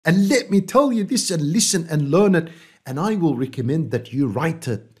And let me tell you this, and listen and learn it. And I will recommend that you write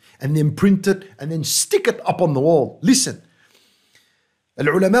it and then print it and then stick it up on the wall. Listen.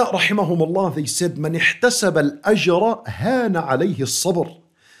 العلماء رحمهم الله, they said, من احتسب الأجر هان عليه الصبر.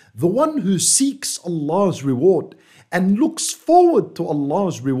 The one who seeks Allah's reward and looks forward to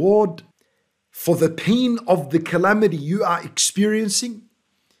Allah's reward for the pain of the calamity you are experiencing,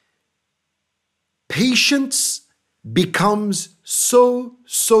 patience becomes so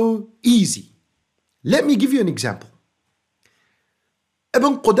easy. Let me give you an example.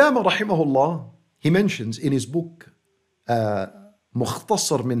 Ibn Qudama rahimahullah, he mentions in his book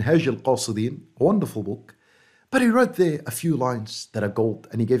Mukhtasar Minhaj al-Qasidin, a wonderful book, but he wrote there a few lines that are gold,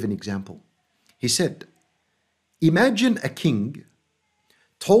 and he gave an example. He said, imagine a king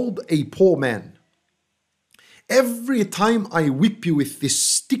told a poor man, every time I whip you with this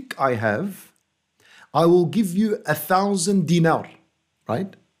stick I have, I will give you 1,000 dinar,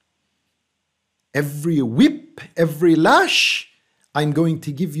 right? Every whip, every lash, I'm going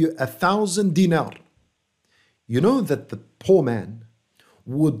to give you 1,000 dinar. You know that the poor man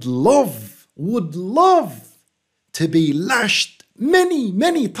would love to be lashed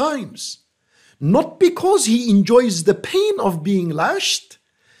many times. Not because he enjoys the pain of being lashed,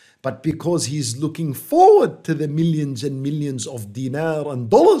 but because he's looking forward to the millions and millions of dinar and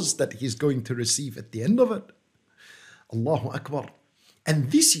dollars that he's going to receive at the end of it. Allahu Akbar.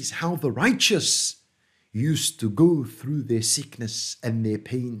 And this is how the righteous used to go through their sickness and their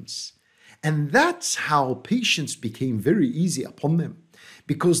pains. And that's how patience became very easy upon them,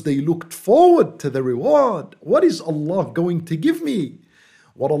 because they looked forward to the reward. What is Allah going to give me?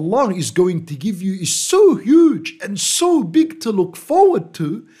 What Allah is going to give you is so huge and so big to look forward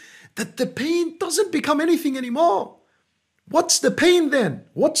to that the pain doesn't become anything anymore. What's the pain then?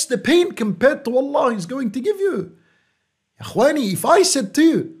 What's the pain compared to what Allah is going to give you? Akhwani, if I said to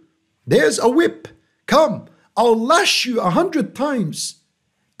you, there's a whip, come, I'll lash you 100 times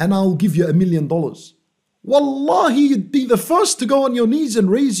and I'll give you $1 million. Wallahi, you'd be the first to go on your knees and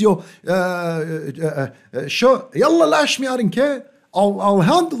raise your shirt. Yalla, lash me, I don't care. I'll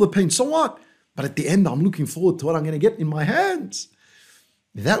handle the pain, so what? But at the end, I'm looking forward to what I'm going to get in my hands.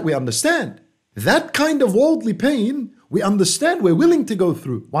 That we understand. That kind of worldly pain, we understand, we're willing to go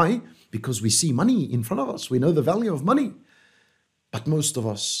through. Why? Because we see money in front of us. We know the value of money. But most of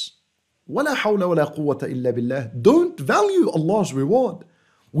us, وَلَا حَوْلَ وَلَا قُوَّةَ إِلَّا بِاللَّهِ, don't value Allah's reward.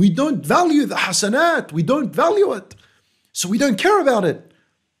 We don't value the hasanat. We don't value it. So we don't care about it.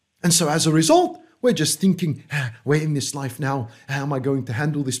 And so as a result, we're just thinking, we're in this life now. How am I going to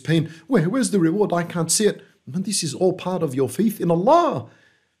handle this pain? Where's the reward? I can't see it. And this is all part of your faith in Allah.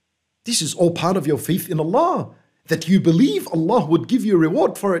 This is all part of your faith in Allah. That you believe Allah would give you a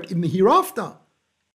reward for it in the hereafter.